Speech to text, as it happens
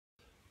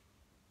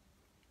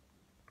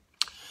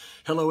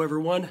Hello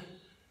everyone,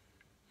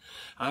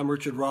 I'm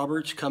Richard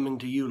Roberts coming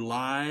to you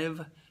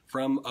live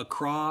from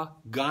Accra,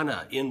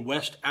 Ghana in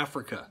West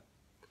Africa.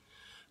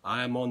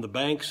 I am on the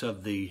banks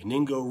of the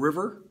Ningo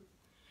River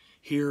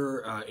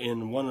here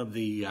in one of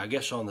the,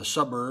 on the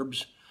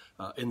suburbs,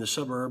 in the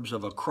suburbs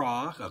of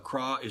Accra.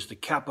 Accra is the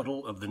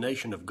capital of the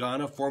nation of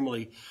Ghana,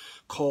 formerly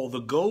called the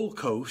Gold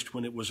Coast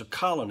when it was a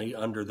colony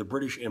under the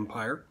British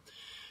Empire.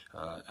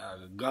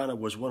 Ghana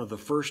was one of the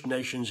first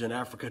nations in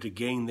Africa to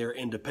gain their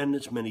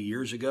independence many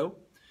years ago,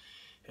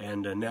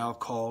 and now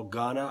called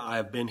Ghana.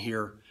 I've been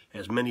here,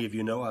 as many of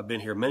you know, I've been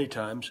here many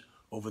times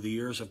over the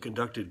years. I've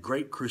conducted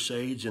great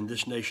crusades in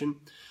this nation.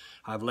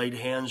 I've laid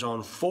hands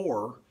on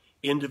 4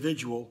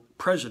 individual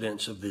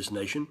presidents of this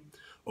nation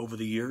over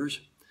the years,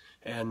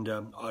 and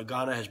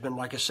Ghana has been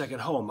like a second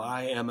home.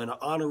 I am an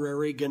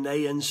honorary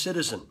Ghanaian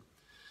citizen,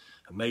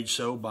 made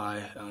so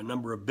by a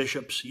number of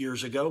bishops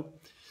years ago.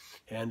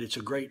 And it's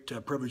a great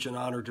privilege and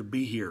honor to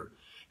be here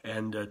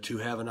and to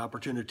have an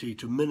opportunity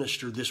to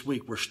minister this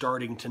week. We're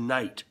starting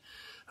tonight.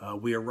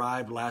 We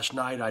arrived last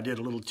night. I did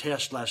a little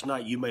test last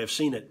night. You may have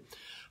seen it.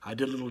 I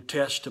did a little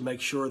test to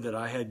make sure that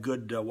I had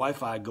good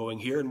Wi-Fi going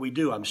here, and we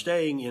do. I'm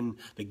staying in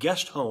the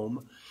guest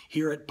home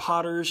here at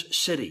Potter's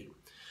City.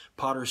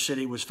 Potter's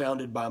City was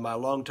founded by my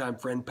longtime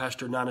friend,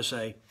 Pastor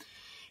Nanase,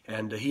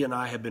 and he and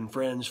I have been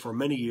friends for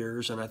many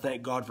years, and I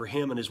thank God for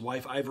him and his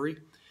wife, Ivory,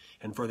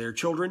 and for their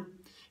children,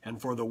 and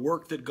for the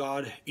work that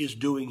God is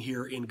doing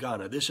here in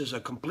Ghana. This is a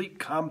complete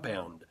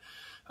compound.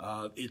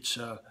 It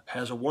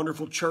has a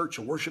wonderful church,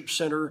 a worship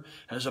center,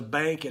 has a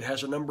bank, it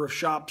has a number of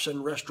shops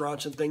and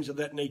restaurants and things of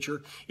that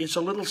nature. It's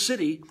a little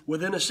city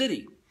within a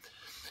city.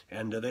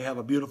 And they have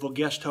a beautiful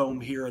guest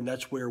home here, and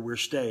that's where we're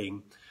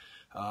staying.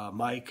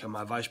 Mike,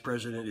 my vice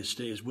president,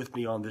 is with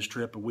me on this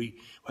trip. We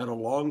had a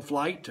long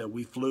flight.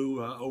 We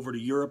flew over to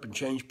Europe and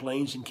changed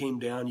planes and came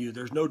down.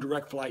 There's no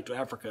direct flight to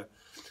Africa.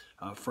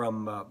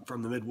 From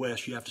the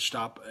Midwest. You have to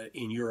stop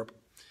in Europe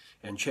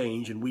and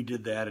change, and we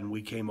did that, and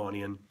we came on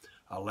in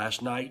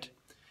last night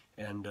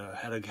and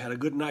had a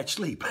good night's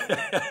sleep.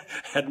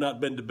 Had not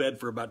been to bed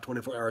for about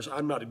 24 hours.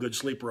 I'm not a good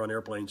sleeper on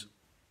airplanes.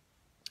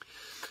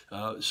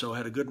 So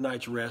had a good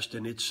night's rest,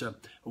 and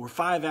we're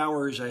 5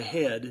 hours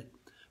ahead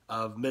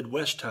of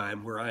Midwest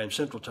time, where I am,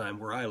 Central time,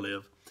 where I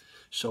live.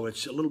 So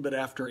it's a little bit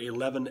after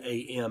 11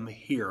 a.m.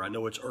 here. I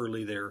know it's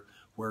early there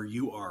where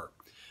you are,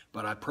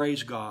 but I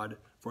praise God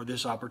for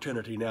this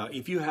opportunity. Now,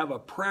 if you have a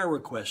prayer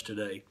request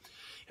today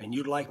and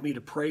you'd like me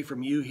to pray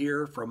from you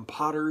here from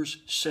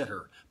Potter's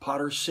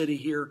City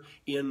here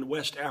in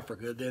West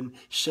Africa, then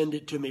send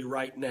it to me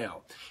right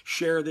now.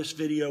 Share this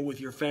video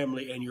with your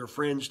family and your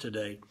friends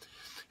today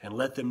and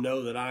let them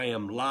know that I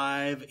am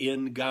live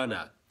in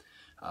Ghana.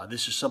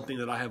 This is something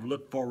that I have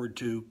looked forward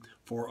to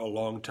for a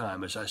long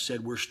time. As I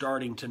said, we're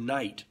starting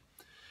tonight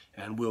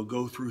and we'll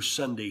go through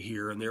Sunday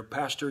here, and there are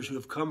pastors who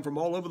have come from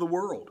all over the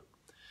world.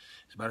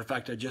 As a matter of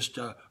fact, I just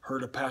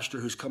heard a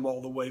pastor who's come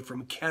all the way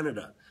from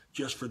Canada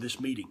just for this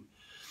meeting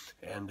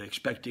and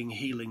expecting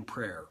healing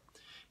prayer.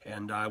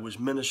 And I was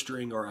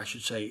ministering, or I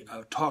should say,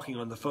 talking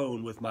on the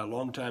phone with my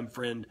longtime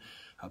friend,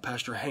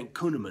 Pastor Hank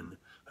Kuhneman,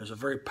 who has a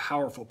very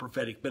powerful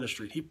prophetic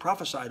ministry. He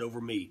prophesied over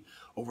me,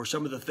 over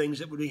some of the things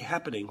that would be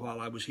happening while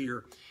I was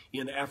here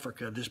in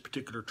Africa this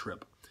particular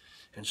trip.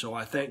 And so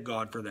I thank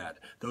God for that.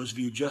 Those of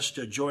you just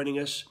joining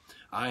us,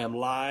 I am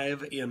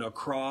live in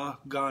Accra,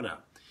 Ghana.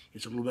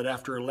 It's a little bit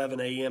after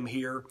 11 a.m.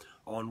 here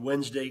on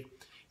Wednesday,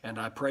 and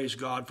I praise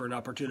God for an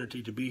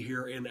opportunity to be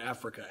here in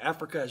Africa.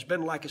 Africa has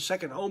been like a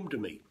second home to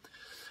me.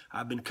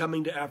 I've been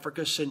coming to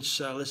Africa since,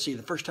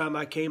 the first time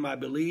I came, I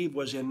believe,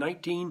 was in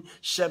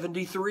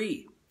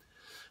 1973.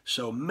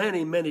 So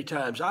many, many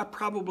times. I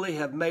probably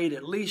have made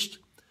at least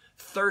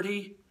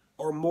 30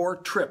 or more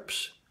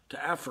trips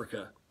to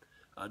Africa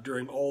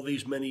during all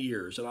these many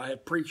years. And I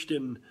have preached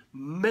in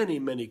many,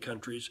 many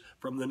countries,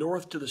 from the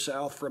north to the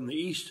south, from the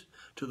east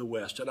to the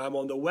west. And I'm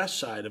on the west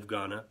side of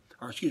Ghana,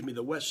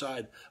 the west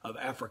side of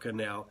Africa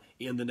now,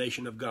 in the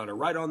nation of Ghana,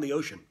 right on the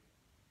ocean.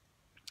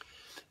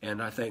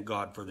 And I thank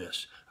God for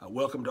this.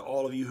 Welcome to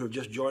all of you who have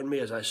just joined me.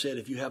 As I said,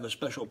 if you have a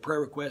special prayer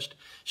request,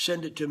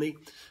 send it to me.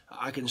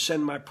 I can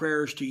send my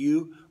prayers to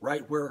you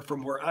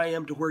from where I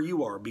am to where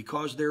you are,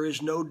 because there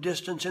is no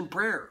distance in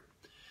prayer.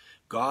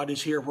 God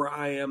is here where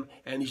I am,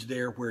 and he's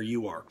there where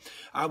you are.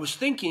 I was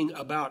thinking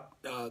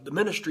about the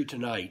ministry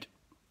tonight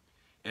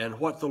and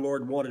what the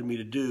Lord wanted me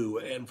to do.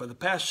 And for the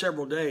past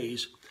several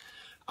days,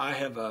 I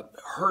have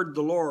heard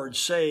the Lord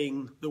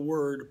saying the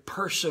word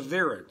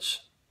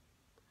perseverance.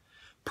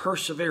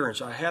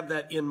 Perseverance. I have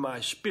that in my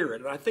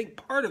spirit. And I think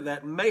part of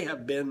that may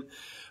have been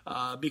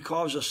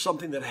because of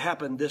something that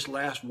happened this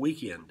last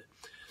weekend.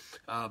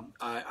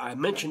 I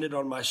mentioned it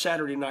on my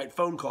Saturday night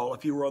phone call.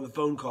 If you were on the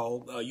phone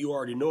call, you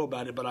already know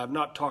about it, but I've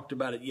not talked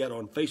about it yet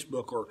on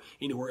Facebook or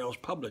anywhere else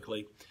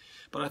publicly.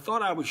 But I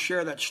thought I would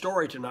share that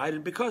story tonight,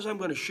 and because I'm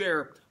going to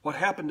share what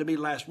happened to me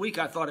last week,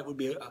 I thought it would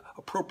be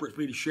appropriate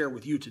for me to share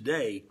with you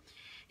today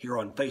here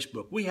on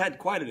Facebook. We had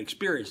quite an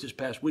experience this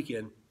past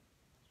weekend.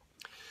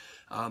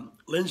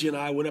 Lindsay and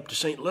I went up to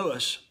St.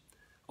 Louis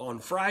on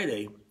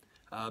Friday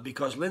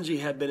because Lindsay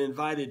had been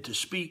invited to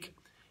speak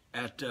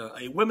at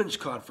a women's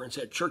conference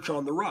at Church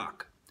on the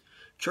Rock.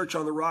 Church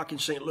on the Rock in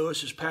St.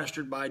 Louis is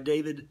pastored by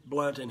David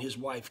Blunt and his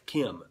wife,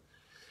 Kim.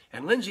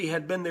 And Lindsay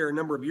had been there a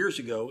number of years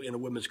ago in a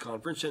women's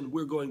conference, and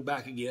we're going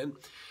back again.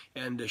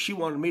 And she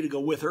wanted me to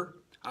go with her.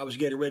 I was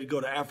getting ready to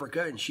go to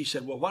Africa, and she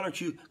said, well, why don't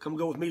you come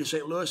go with me to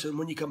St. Louis, and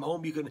when you come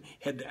home, you can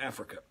head to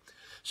Africa.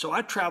 So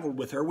I traveled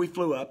with her. We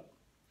flew up.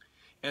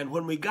 And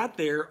when we got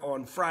there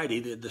on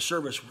Friday, the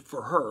service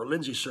for her,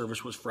 Lindsay's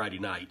service was Friday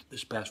night,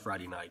 this past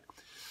Friday night.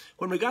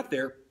 When we got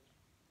there,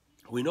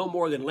 we no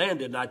more than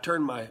landed, and I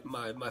turned my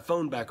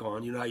phone back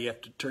on. You know how you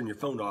have to turn your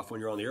phone off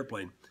when you're on the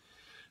airplane.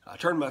 I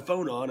turned my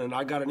phone on, and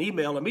I got an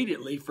email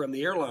immediately from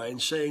the airline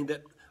saying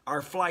that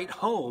our flight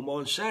home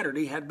on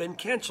Saturday had been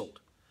canceled.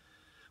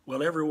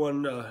 Well,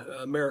 everyone,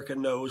 America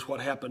knows what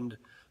happened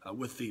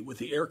with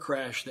the air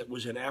crash that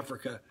was in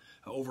Africa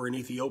over in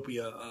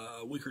Ethiopia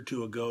a week or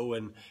two ago,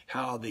 and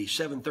how the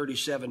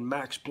 737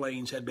 MAX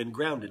planes had been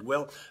grounded.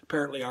 Well,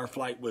 apparently our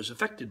flight was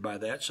affected by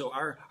that, so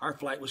our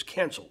flight was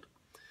canceled.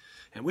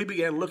 And we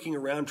began looking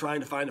around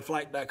trying to find a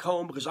flight back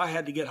home, because I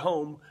had to get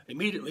home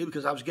immediately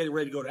because I was getting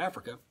ready to go to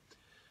Africa.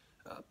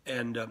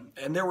 And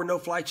there were no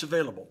flights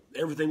available.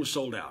 Everything was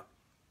sold out.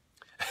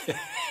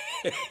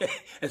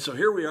 And so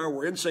here we are,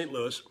 we're in St.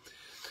 Louis,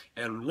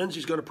 and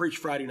Lindsay's going to preach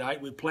Friday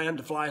night. We planned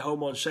to fly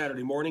home on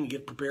Saturday morning and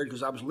get prepared,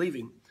 because I was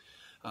leaving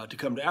to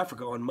come to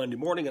Africa on Monday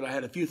morning, and I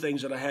had a few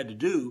things that I had to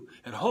do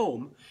at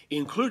home,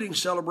 including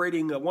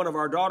celebrating one of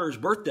our daughter's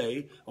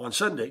birthday on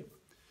Sunday.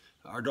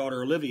 Our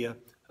daughter Olivia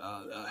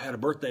had a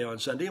birthday on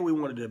Sunday, and we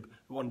wanted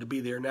to be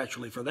there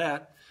naturally for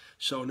that.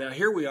 So now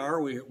here we are.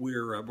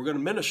 We're going to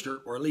minister,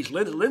 or at least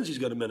Lindsay's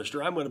going to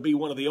minister. I'm going to be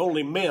one of the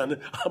only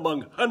men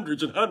among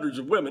hundreds and hundreds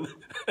of women.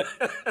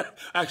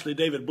 Actually,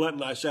 David Blunt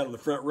and I sat on the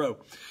front row,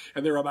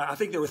 and I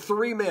think there were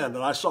 3 men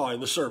that I saw in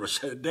the service.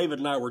 David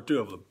and I were 2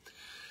 of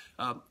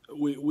them.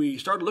 We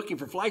started looking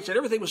for flights, and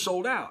everything was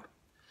sold out.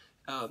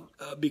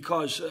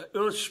 Because it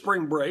was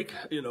spring break,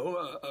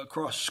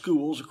 across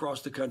schools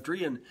across the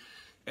country,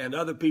 and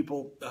other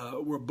people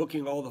were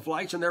booking all the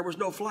flights, and there was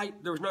no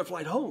flight. There was no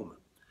flight home.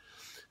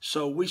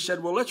 So we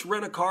said, well, let's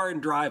rent a car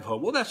and drive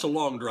home. Well, that's a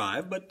long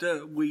drive, but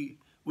we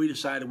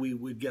decided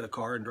we'd get a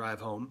car and drive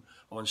home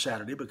on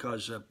Saturday,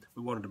 because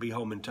we wanted to be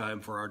home in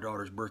time for our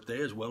daughter's birthday,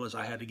 as well as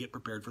I had to get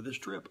prepared for this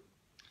trip.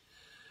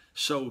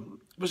 So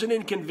it was an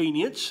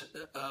inconvenience,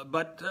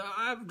 but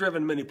I've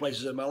driven many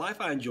places in my life.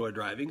 I enjoy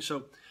driving.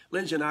 So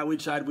Lindsay and I, we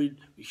decided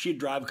she'd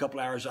drive a couple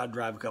hours, I'd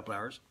drive a couple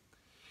hours.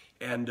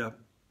 And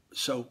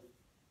so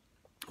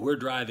we're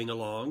driving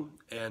along,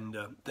 and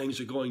things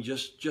are going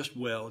just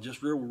well,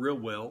 just real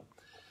well,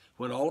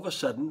 when all of a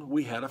sudden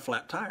we had a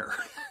flat tire.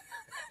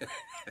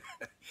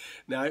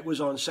 Now, it was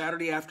on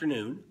Saturday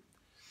afternoon,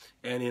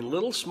 and in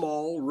little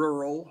small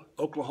rural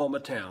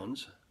Oklahoma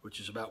towns, which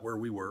is about where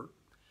we were,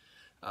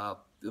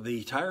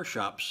 the tire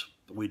shops,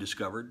 we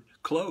discovered,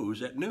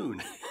 close at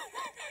noon.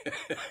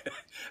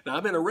 Now,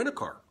 I'm in a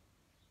rent-a-car.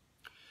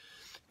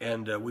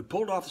 And we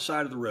pulled off the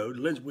side of the road.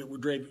 Lindsay, we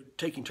were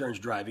taking turns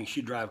driving.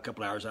 She'd drive a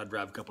couple hours, I'd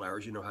drive a couple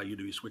hours. You know how you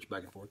do, you switch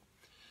back and forth.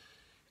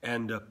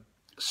 And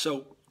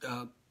so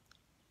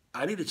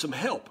I needed some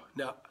help.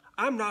 Now,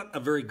 I'm not a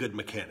very good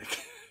mechanic.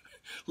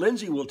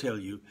 Lindsay will tell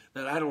you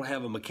that I don't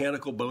have a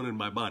mechanical bone in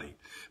my body.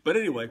 But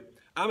anyway,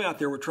 I'm out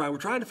there, we're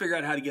trying to figure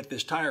out how to get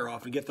this tire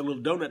off and get the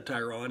little donut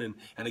tire on. And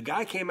a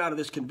guy came out of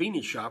this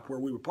convenience shop where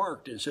we were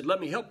parked and said, let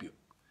me help you.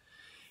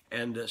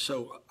 And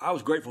so I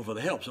was grateful for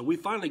the help. So we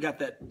finally got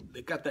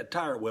that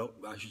tire. Well,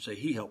 I should say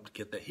he helped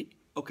get that.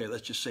 Okay,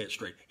 let's just say it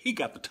straight. He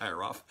got the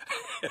tire off.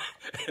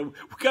 And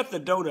we got the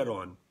donut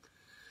on.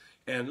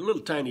 And a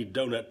little tiny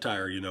donut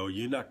tire,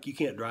 you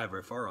can't drive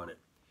very far on it.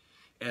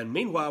 And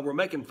meanwhile, we're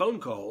making phone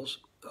calls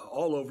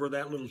all over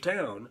that little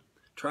town,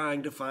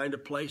 trying to find a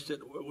place that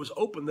was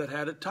open that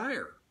had a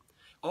tire.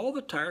 All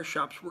the tire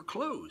shops were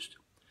closed.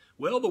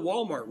 Well, the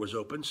Walmart was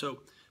open.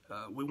 So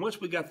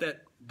once we got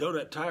that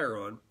donut tire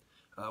on,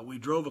 we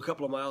drove a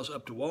couple of miles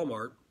up to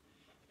Walmart,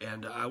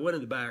 and I went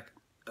in the back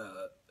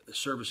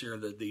service area,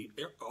 the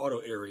auto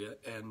area,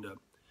 and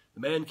the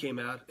man came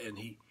out, and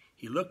he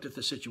looked at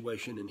the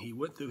situation, and he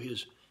went through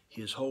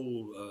his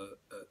whole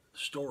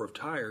store of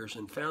tires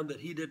and found that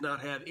he did not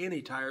have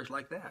any tires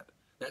like that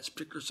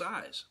particular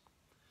size.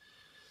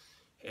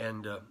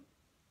 And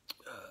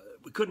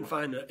we couldn't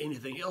find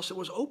anything else that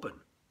was open.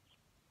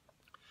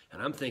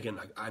 And I'm thinking,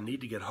 I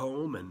need to get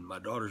home, and my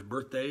daughter's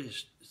birthday,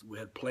 we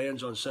had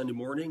plans on Sunday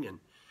morning,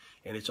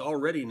 and it's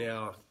already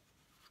now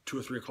 2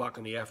 or 3 o'clock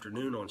in the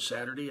afternoon on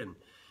Saturday, and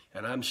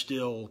I'm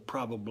still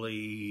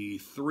probably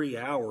 3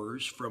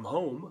 hours from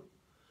home.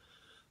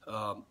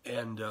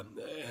 And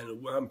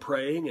I'm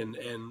praying,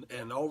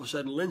 and all of a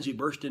sudden Lindsay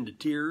burst into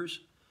tears,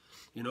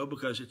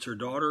 because it's her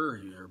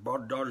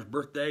daughter's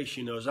birthday.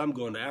 She knows I'm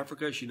going to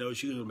Africa. She knows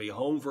she's going to be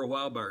home for a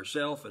while by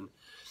herself. And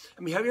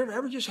I mean, have you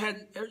ever just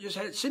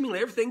had seemingly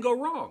everything go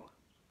wrong?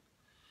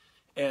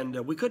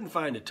 And we couldn't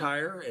find a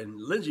tire,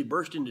 and Lindsay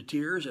burst into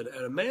tears, and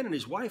a man and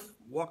his wife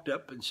walked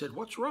up and said,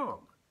 "What's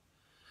wrong?"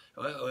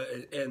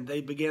 And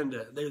they began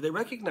they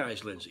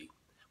recognized Lindsay.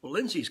 Well,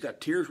 Lindsay's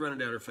got tears running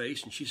down her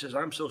face, and she says,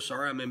 I'm so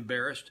sorry, I'm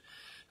embarrassed,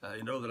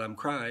 that I'm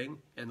crying.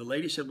 And the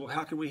lady said, well,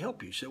 how can we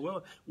help you? She said,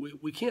 well,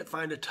 we can't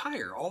find a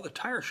tire. All the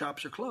tire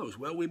shops are closed.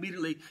 Well, we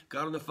immediately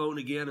got on the phone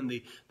again, and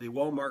the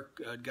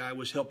Walmart guy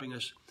was helping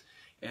us.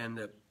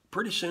 And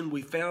pretty soon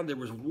we found there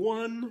was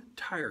one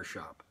tire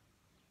shop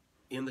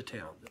in the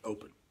town that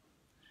opened.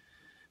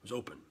 It was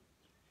open.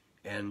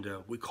 And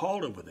we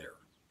called over there,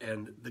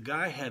 and the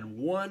guy had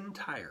one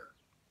tire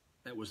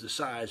that was the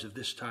size of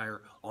this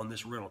tire on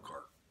this rental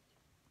car.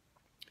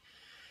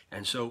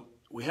 And so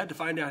we had to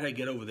find out how to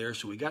get over there,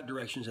 so we got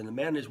directions, and the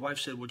man and his wife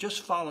said, well,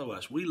 just follow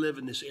us. We live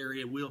in this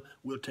area.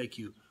 We'll take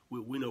you.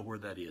 We know where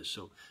that is.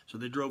 So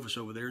they drove us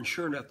over there, and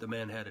sure enough, the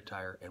man had a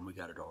tire, and we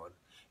got it on,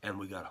 and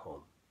we got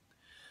home.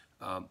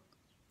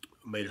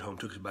 Made it home.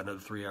 Took us about another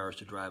 3 hours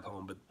to drive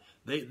home, but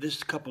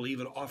this couple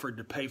even offered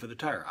to pay for the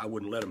tire. I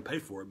wouldn't let them pay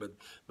for it,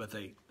 but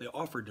they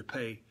offered to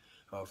pay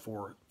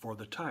for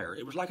the tire.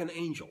 It was like an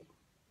angel.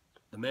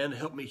 The man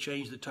helped me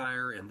change the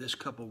tire, and this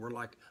couple were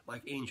like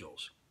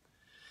angels.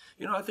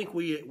 You know, I think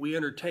we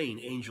entertain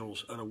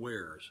angels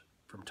unawares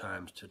from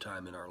time to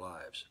time in our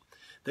lives.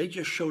 They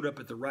just showed up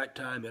at the right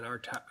time in our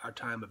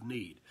time of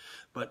need.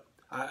 But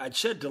I'd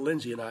said to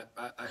Lindsay, and I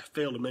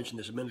failed to mention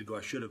this a minute ago,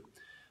 I should have,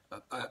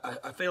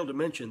 I failed to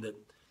mention that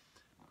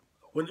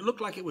when it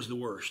looked like it was the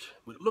worst,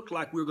 when it looked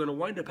like we were going to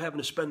wind up having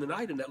to spend the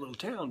night in that little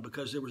town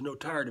because there was no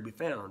tire to be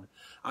found,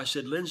 I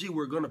said, Lindsay,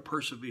 we're going to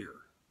persevere.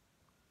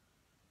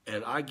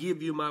 And I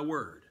give you my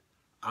word,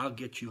 I'll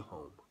get you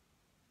home.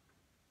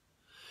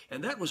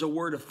 And that was a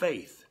word of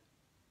faith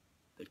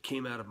that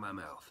came out of my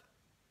mouth.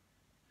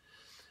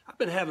 I've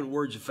been having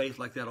words of faith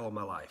like that all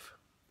my life.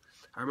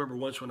 I remember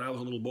once when I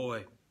was a little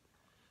boy,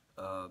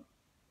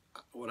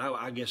 when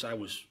I guess I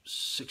was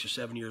 6 or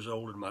 7 years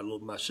old, and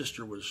my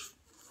sister was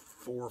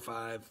 4 or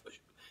 5,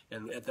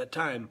 and at that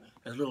time,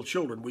 as little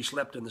children, we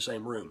slept in the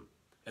same room,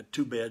 had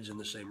 2 beds in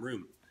the same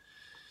room.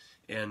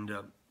 And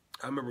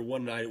I remember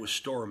one night it was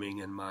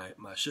storming, and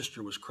my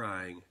sister was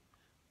crying,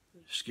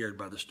 scared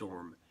by the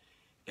storm.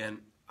 And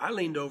I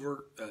leaned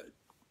over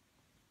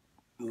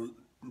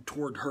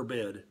toward her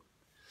bed,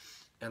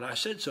 and I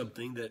said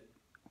something that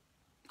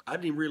I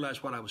didn't even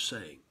realize what I was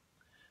saying,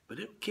 but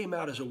it came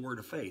out as a word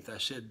of faith. I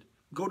said,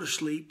 go to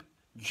sleep.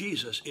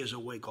 Jesus is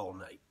awake all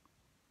night.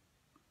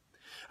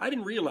 I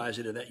didn't realize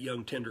it at that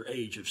young, tender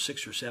age of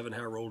 6 or 7,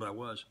 however old I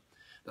was,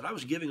 that I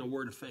was giving a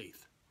word of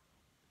faith.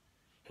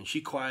 And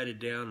she quieted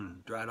down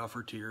and dried off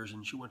her tears,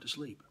 and she went to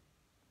sleep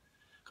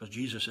because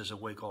Jesus is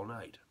awake all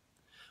night.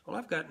 Well,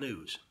 I've got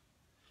news.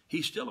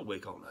 He's still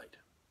awake all night.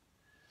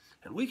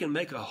 And we can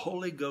make a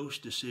Holy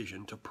Ghost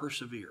decision to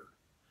persevere.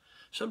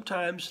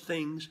 Sometimes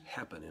things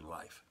happen in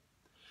life.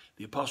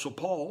 The Apostle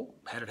Paul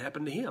had it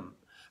happen to him.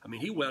 I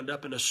mean, he wound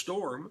up in a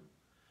storm,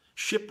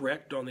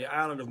 shipwrecked on the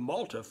island of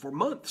Malta for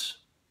months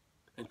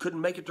and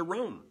couldn't make it to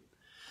Rome.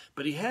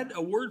 But he had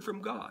a word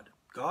from God.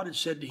 God had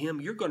said to him,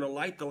 you're going to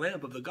light the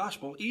lamp of the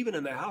gospel even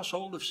in the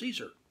household of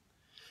Caesar.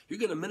 You're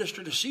going to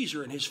minister to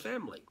Caesar and his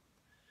family.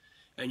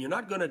 And you're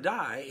not going to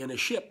die in a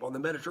ship on the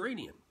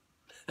Mediterranean.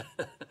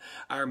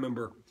 I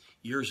remember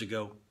years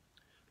ago,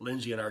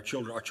 Lindsay and our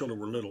children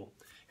were little,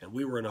 and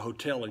we were in a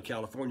hotel in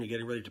California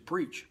getting ready to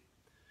preach.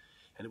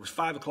 And it was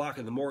 5 o'clock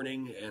in the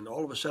morning, and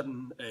all of a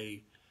sudden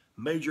a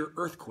major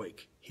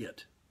earthquake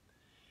hit.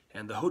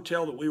 And the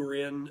hotel that we were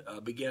in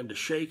began to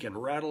shake and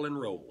rattle and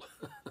roll.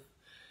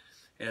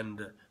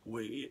 And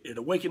it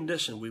awakened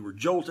us, and we were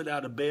jolted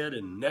out of bed,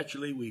 and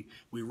naturally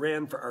we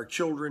ran for our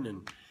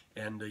children.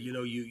 And you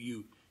know,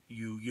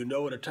 you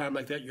know, at a time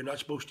like that, you're not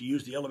supposed to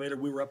use the elevator.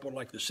 We were up on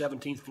like the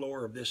 17th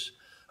floor of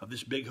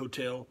this big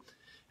hotel.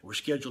 We're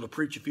scheduled to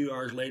preach a few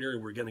hours later,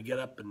 and we're going to get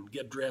up and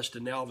get dressed,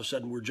 and now all of a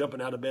sudden we're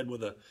jumping out of bed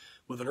with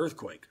an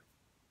earthquake.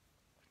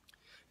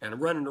 And I'm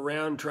running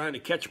around trying to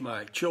catch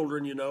my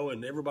children, you know,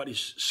 and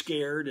everybody's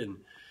scared, and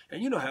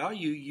you know how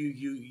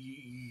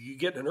you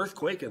get an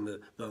earthquake, and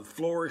the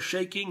floor is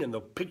shaking, and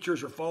the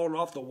pictures are falling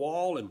off the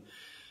wall,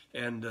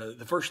 and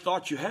the first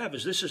thought you have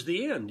is, this is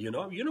the end, you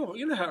know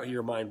how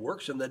your mind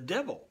works. And the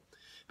devil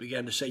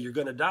began to say, you're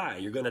going to die,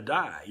 you're going to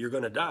die, you're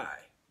going to die.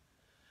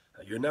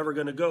 You're never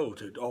going to go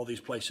to all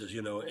these places,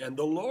 you know. And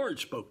the Lord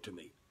spoke to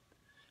me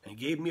and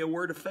gave me a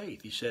word of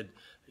faith. He said,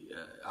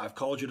 I've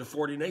called you to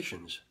 40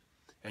 nations,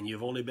 and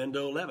you've only been to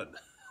 11.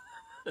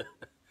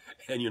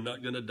 And you're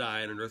not going to die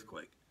in an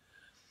earthquake.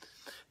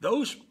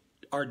 Those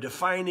are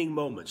defining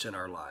moments in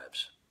our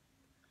lives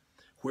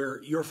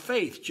where your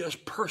faith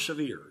just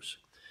perseveres.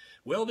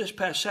 Well, this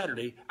past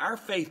Saturday, our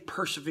faith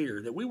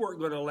persevered, that we weren't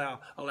going to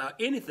allow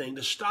anything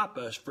to stop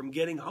us from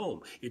getting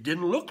home. It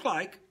didn't look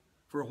like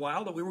for a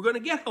while that we were going to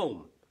get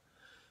home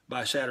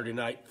by Saturday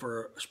night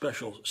for a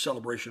special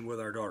celebration with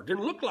our daughter.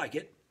 Didn't look like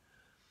it.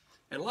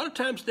 And a lot of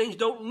times things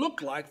don't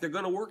look like they're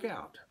going to work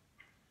out.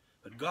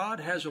 But God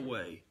has a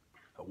way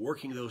of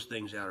working those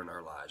things out in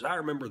our lives. I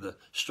remember the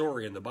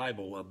story in the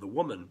Bible of the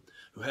woman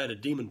who had a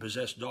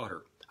demon-possessed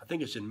daughter. I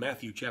think it's in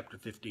Matthew chapter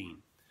 15.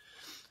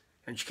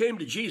 And she came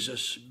to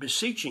Jesus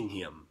beseeching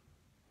him.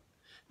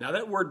 Now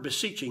that word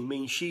beseeching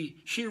means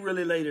she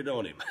really laid it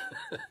on him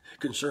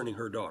concerning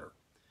her daughter.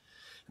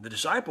 The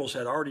disciples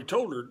had already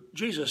told her,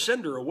 Jesus,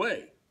 send her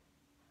away.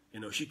 You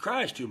know, she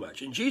cries too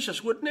much. And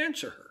Jesus wouldn't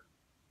answer her.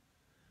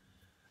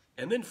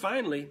 And then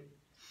finally,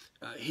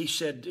 he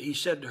said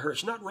to her,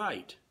 it's not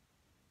right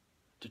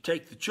to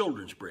take the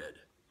children's bread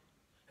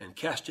and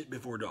cast it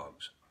before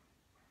dogs.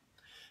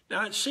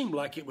 Now, it seemed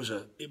like it was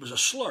a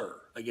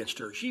slur against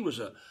her. She was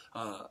a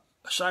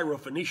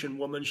Syro-Phoenician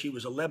woman. She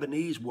was a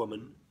Lebanese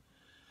woman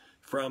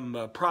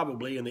from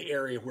probably in the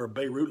area where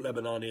Beirut,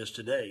 Lebanon is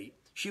today.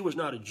 She was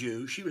not a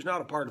Jew. She was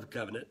not a part of the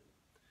covenant.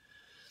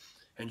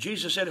 And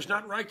Jesus said it's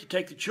not right to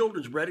take the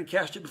children's bread and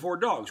cast it before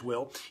dogs.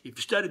 Well, if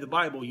you study the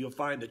Bible, you'll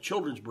find that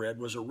children's bread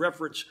was a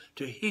reference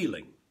to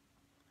healing.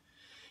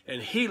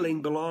 And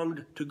healing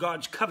belonged to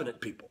God's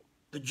covenant people,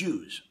 the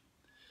Jews.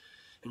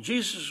 And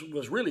Jesus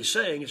was really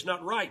saying it's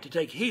not right to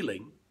take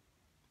healing,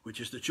 which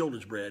is the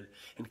children's bread,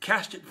 and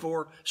cast it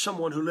for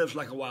someone who lives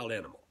like a wild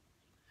animal.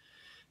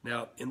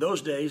 Now, in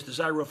those days, the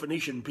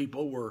Syro-Phoenician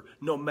people were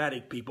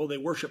nomadic people. They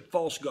worshiped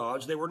false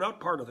gods. They were not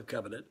part of the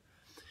covenant.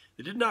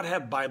 They did not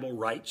have Bible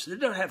rights. They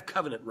did not have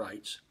covenant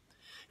rights.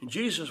 And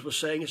Jesus was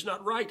saying it's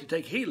not right to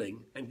take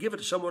healing and give it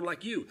to someone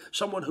like you,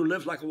 someone who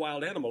lives like a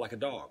wild animal, like a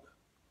dog.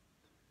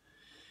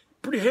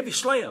 Pretty heavy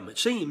slam, it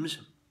seems.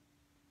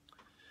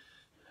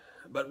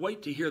 But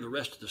wait to hear the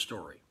rest of the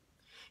story.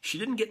 She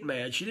didn't get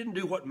mad. She didn't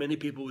do what many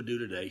people would do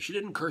today. She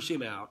didn't curse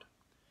him out.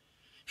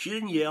 She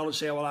didn't yell and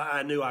say, well,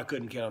 I knew I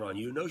couldn't count on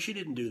you. No, she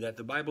didn't do that.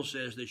 The Bible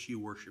says that she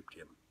worshiped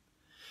him.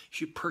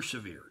 She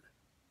persevered.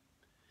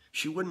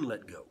 She wouldn't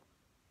let go.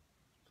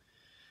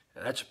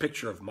 And that's a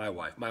picture of my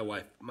wife. My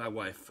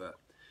wife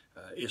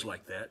is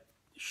like that.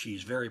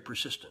 She's very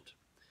persistent.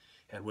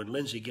 And when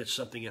Lindsay gets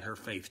something in her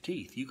faith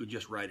teeth, you could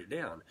just write it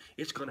down.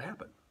 It's going to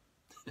happen.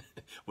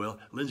 Well,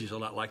 Lindsay's a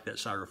lot like that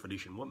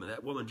Syro-Phoenician woman.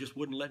 That woman just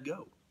wouldn't let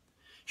go.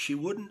 She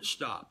wouldn't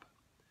stop.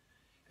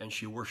 And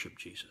she worshiped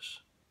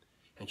Jesus.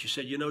 And she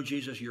said, you know,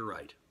 Jesus, you're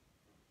right.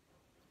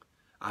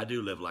 I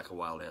do live like a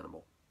wild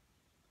animal.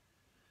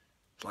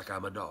 It's like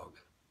I'm a dog.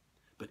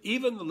 But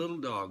even the little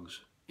dogs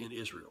in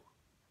Israel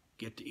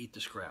get to eat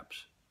the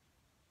scraps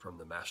from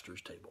the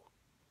master's table.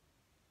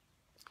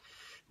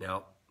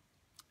 Now,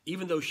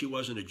 even though she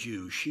wasn't a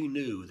Jew, she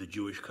knew the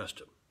Jewish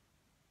custom.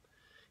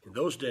 In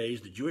those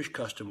days, the Jewish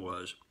custom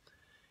was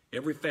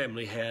every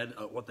family had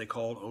what they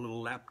called a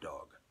little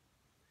lapdog.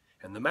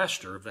 And the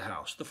master of the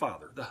house, the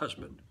father, the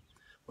husband,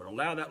 would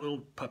allow that little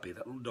puppy,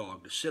 that little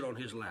dog, to sit on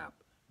his lap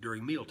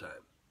during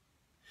mealtime.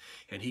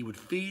 And he would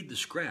feed the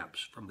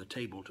scraps from the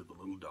table to the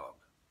little dog.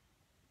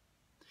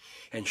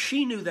 And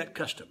she knew that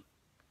custom.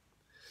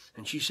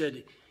 And she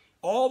said,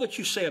 all that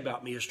you say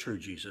about me is true,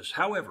 Jesus.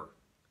 However,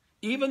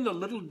 even the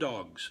little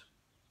dogs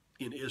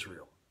in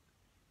Israel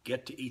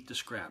get to eat the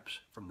scraps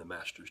from the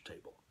master's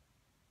table.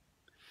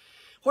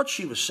 What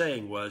she was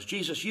saying was,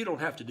 Jesus, you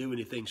don't have to do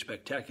anything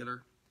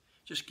spectacular.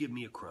 Just give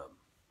me a crumb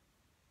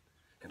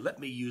and let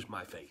me use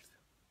my faith.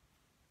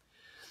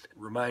 It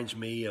reminds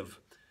me of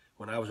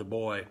when I was a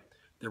boy,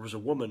 there was a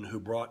woman who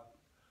brought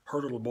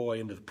her little boy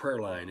into the prayer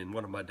line in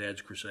one of my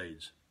dad's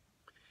crusades.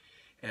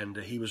 And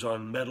he was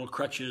on metal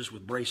crutches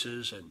with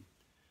braces, and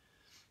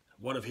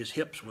one of his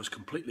hips was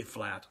completely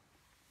flat.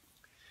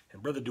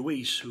 And Brother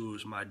Deweese, who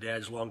was my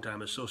dad's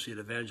longtime associate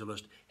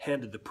evangelist,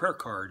 handed the prayer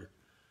card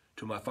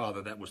to my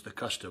father. That was the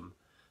custom,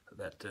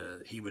 that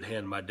he would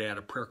hand my dad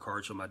a prayer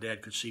card so my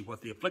dad could see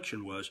what the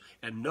affliction was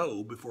and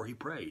know before he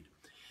prayed.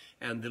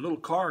 And the little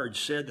card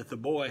said that the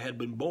boy had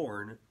been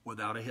born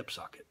without a hip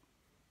socket.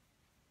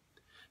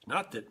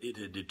 Not that it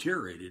had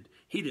deteriorated.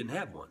 He didn't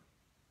have one.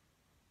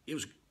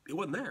 It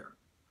wasn't there.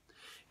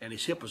 And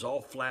his hip was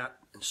all flat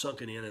and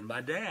sunken in. And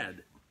my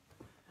dad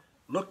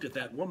looked at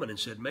that woman and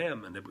said,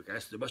 ma'am, and there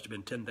must have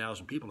been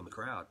 10,000 people in the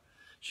crowd.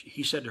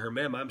 He said to her,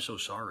 ma'am, I'm so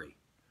sorry.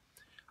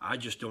 I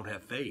just don't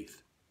have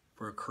faith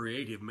for a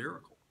creative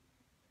miracle.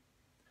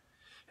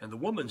 And the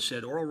woman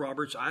said, Oral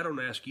Roberts, I don't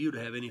ask you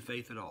to have any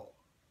faith at all.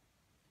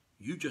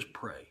 You just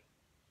pray,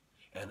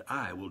 and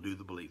I will do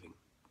the believing.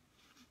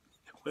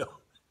 Well,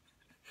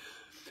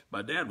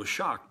 my dad was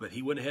shocked, but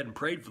he went ahead and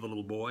prayed for the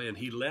little boy, and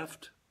he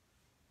left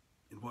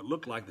in what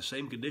looked like the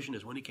same condition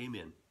as when he came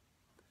in.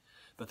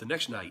 But the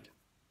next night,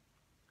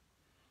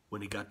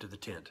 when he got to the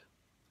tent,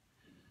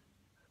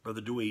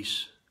 Brother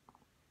Deweese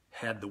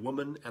had the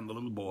woman and the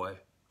little boy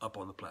up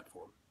on the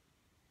platform.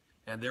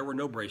 And there were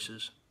no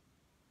braces.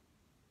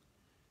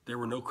 There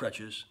were no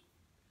crutches.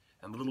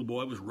 And the little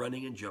boy was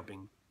running and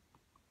jumping.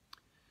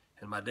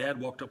 And my dad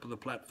walked up to the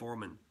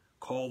platform and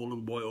called the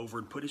little boy over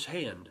and put his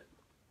hand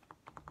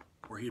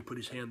where he had put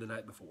his hand the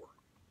night before.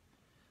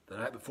 The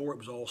night before, it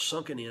was all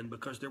sunken in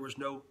because there was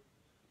no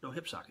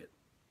hip socket.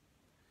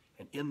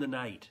 And in the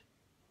night,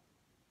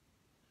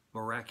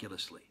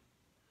 miraculously,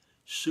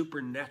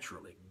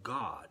 supernaturally,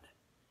 God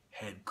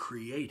had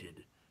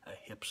created a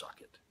hip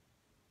socket.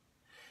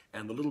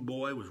 And the little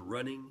boy was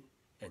running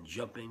and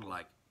jumping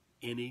like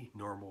any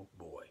normal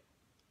boy.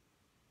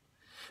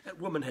 That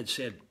woman had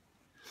said,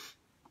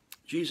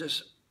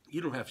 Jesus,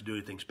 you don't have to do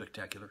anything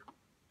spectacular.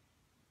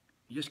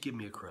 You just give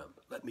me a crumb.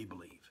 Let me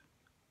believe.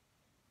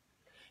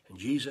 And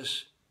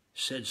Jesus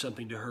said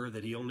something to her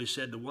that he only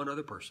said to one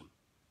other person.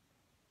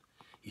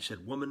 He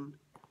said, "Woman,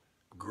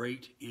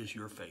 great is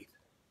your faith."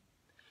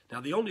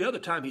 Now, the only other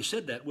time he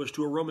said that was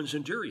to a Roman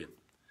centurion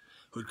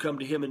who'd come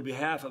to him in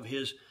behalf of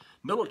his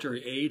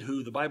military aide,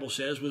 who the Bible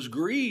says was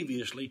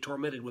grievously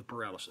tormented with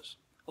paralysis.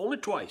 Only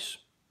twice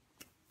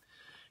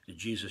did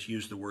Jesus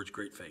use the words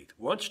great faith.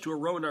 Once to a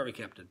Roman army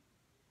captain,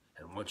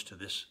 and once to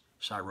this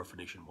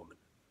Syrophoenician woman.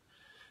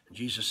 And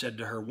Jesus said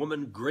to her,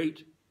 "Woman,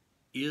 great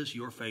is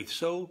your faith.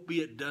 So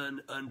be it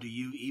done unto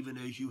you, even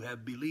as you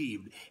have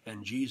believed."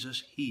 And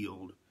Jesus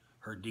healed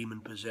her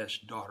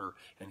demon-possessed daughter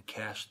and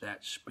cast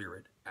that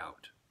spirit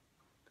out.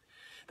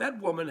 That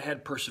woman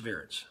had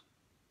perseverance.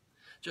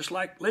 Just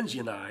like Lindsay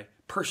and I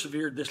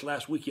persevered this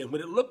last weekend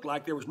when it looked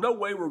like there was no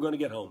way we were going to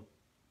get home.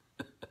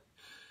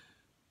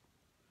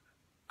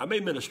 I may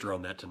minister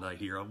on that tonight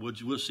here.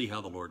 We'll see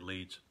how the Lord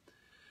leads.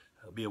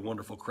 It'll be a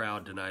wonderful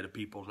crowd tonight of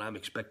people, and I'm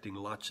expecting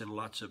lots and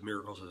lots of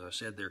miracles. As I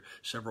said, there are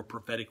several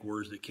prophetic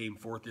words that came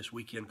forth this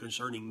weekend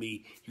concerning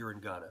me here in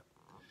Ghana.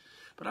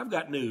 But I've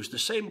got news. The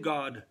same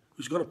God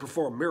who's going to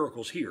perform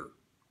miracles here,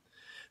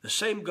 the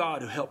same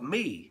God who helped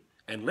me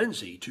and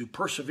Lindsay to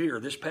persevere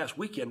this past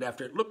weekend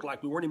after it looked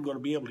like we weren't even going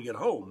to be able to get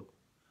home,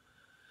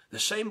 the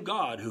same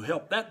God who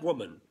helped that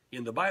woman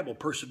in the Bible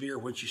persevere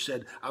when she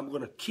said, "I'm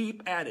going to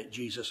keep at it,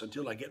 Jesus,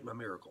 until I get my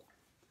miracle."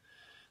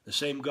 The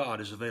same God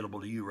is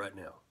available to you right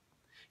now.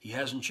 He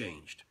hasn't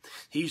changed.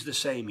 He's the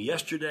same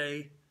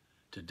yesterday,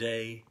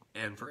 today,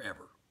 and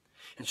forever.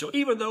 And so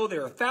even though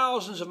there are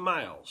thousands of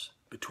miles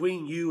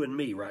between you and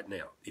me right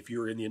now, if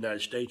you're in the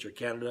United States or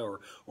Canada,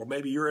 or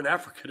maybe you're in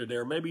Africa today,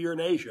 or maybe you're in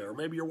Asia, or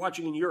maybe you're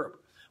watching in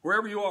Europe,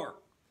 wherever you are,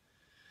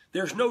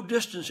 there's no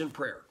distance in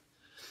prayer.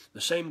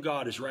 The same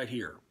God is right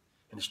here.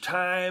 And it's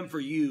time for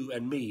you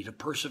and me to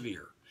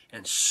persevere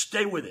and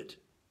stay with it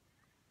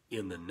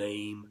in the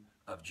name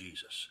of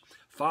Jesus.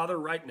 Father,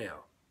 right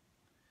now,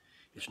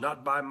 it's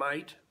not by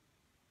might,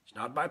 it's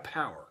not by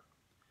power,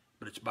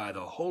 but it's by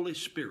the Holy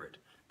Spirit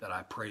that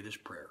I pray this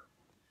prayer.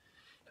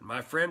 And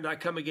my friend, I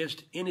come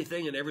against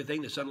anything and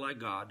everything that's unlike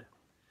God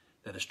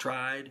that has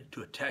tried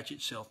to attach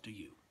itself to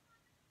you.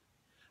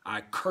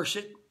 I curse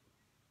it.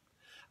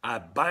 I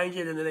bind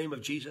it in the name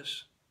of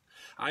Jesus.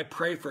 I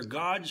pray for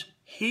God's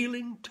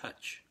healing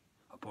touch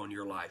upon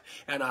your life.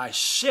 And I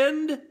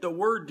send the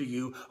word to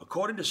you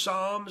according to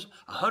Psalms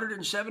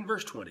 107,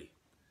 verse 20,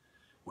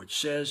 which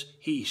says,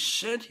 He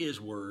sent His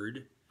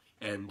word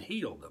and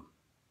healed them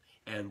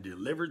and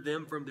delivered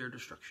them from their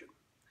destruction.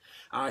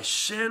 I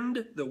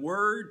send the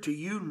word to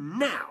you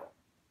now.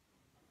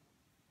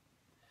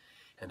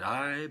 And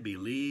I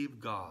believe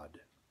God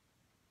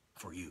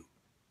for you,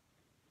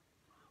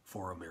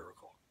 for a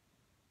miracle.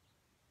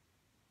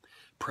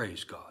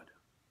 Praise God.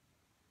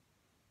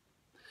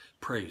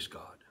 Praise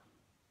God.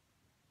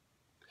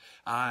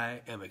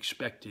 I am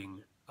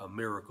expecting a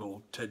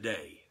miracle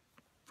today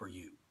for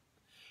you.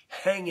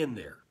 Hang in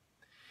there.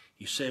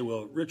 You say,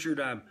 well, Richard,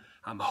 I'm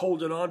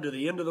holding on to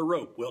the end of the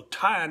rope. Well,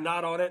 tie a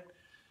knot on it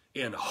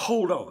and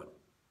hold on.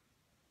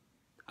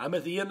 I'm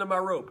at the end of my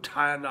rope.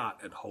 Tie a knot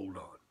and hold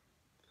on.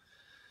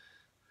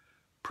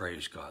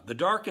 Praise God. The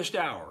darkest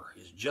hour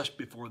is just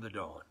before the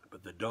dawn,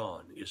 but the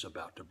dawn is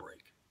about to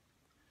break.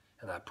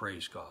 And I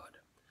praise God.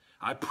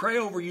 I pray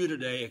over you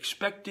today,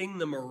 expecting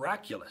the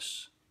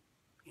miraculous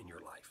in your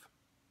life.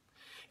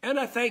 And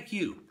I thank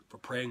you for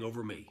praying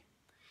over me.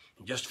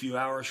 In just a few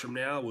hours from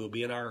now, we'll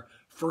be in our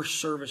first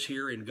service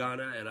here in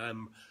Ghana, and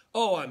I'm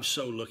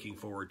so looking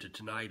forward to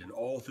tonight and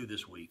all through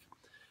this week.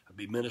 I'll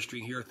be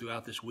ministering here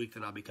throughout this week,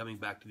 then I'll be coming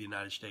back to the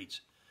United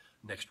States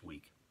next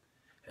week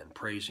and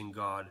praising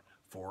God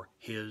for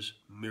His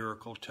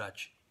miracle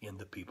touch in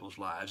the people's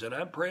lives. And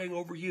I'm praying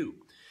over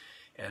you.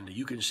 And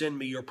you can send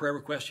me your prayer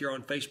requests here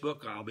on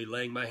Facebook. I'll be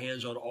laying my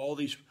hands on all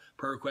these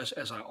prayer requests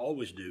as I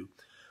always do.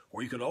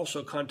 Or you can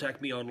also contact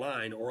me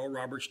online,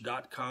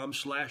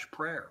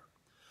 oralroberts.com/prayer.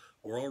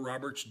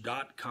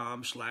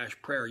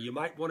 oralroberts.com/prayer. You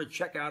might want to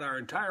check out our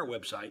entire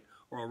website,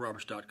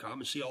 oralroberts.com,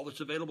 and see all that's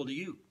available to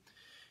you.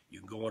 You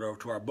can go on over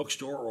to our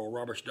bookstore,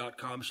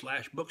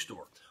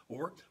 oralroberts.com/bookstore.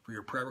 Or for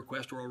your prayer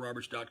request,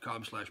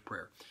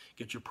 oralroberts.com/prayer.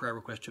 Get your prayer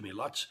request to me.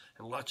 Lots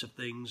and lots of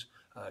things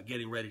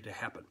getting ready to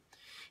happen.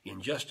 In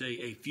just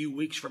a few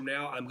weeks from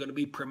now, I'm going to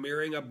be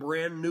premiering a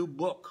brand new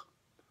book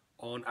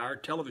on our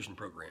television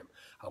program.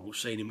 I won't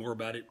say any more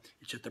about it.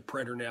 It's at the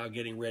printer now,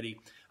 getting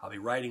ready. I'll be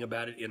writing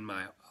about it in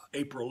my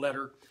April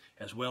letter,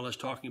 as well as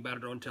talking about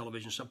it on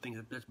television,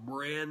 something that's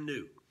brand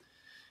new.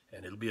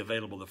 And it'll be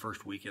available the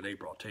first week in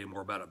April. I'll tell you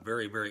more about it. I'm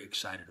very, very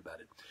excited about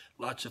it.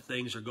 Lots of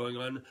things are going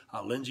on.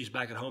 Lindsay's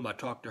back at home. I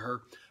talked to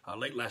her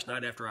late last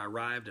night after I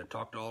arrived and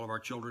talked to all of our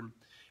children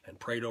and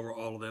prayed over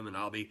all of them. And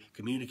I'll be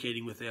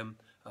communicating with them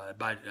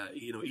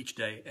each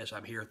day as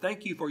I'm here.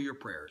 Thank you for your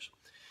prayers.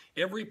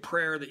 Every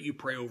prayer that you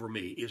pray over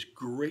me is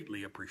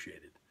greatly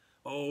appreciated.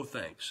 Oh,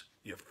 thanks.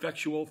 The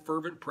effectual,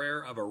 fervent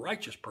prayer of a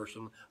righteous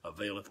person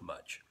availeth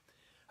much.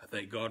 I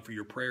thank God for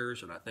your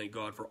prayers, and I thank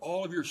God for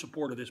all of your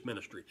support of this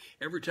ministry.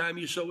 Every time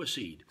you sow a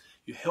seed,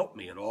 you help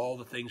me in all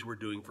the things we're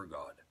doing for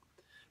God.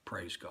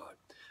 Praise God.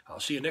 I'll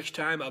see you next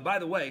time. By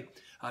the way,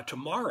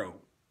 tomorrow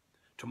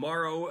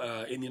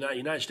in the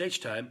United States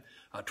time,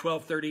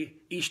 12:30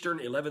 Eastern,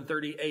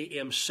 11:30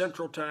 a.m.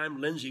 Central Time,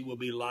 Lindsay will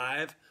be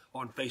live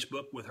on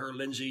Facebook with her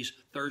Lindsay's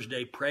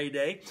Thursday Pray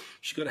Day.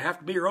 She's going to have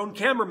to be her own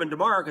cameraman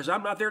tomorrow because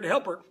I'm not there to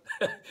help her.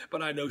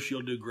 But I know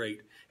she'll do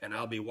great. And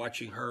I'll be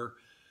watching her,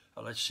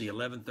 let's see,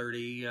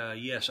 11:30.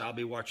 Yes, I'll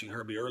be watching her.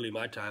 It'll be early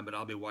my time, but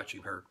I'll be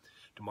watching her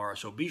tomorrow.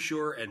 So be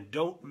sure and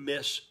don't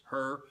miss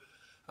her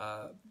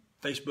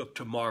Facebook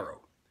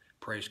tomorrow.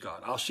 Praise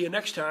God. I'll see you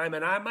next time,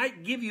 and I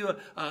might give you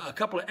a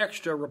couple of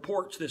extra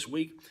reports this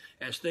week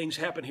as things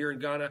happen here in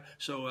Ghana,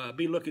 so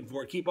be looking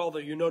for it. Keep all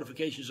your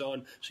notifications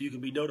on so you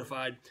can be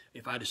notified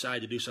if I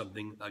decide to do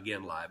something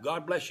again live.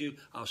 God bless you.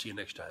 I'll see you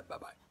next time.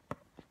 Bye-bye.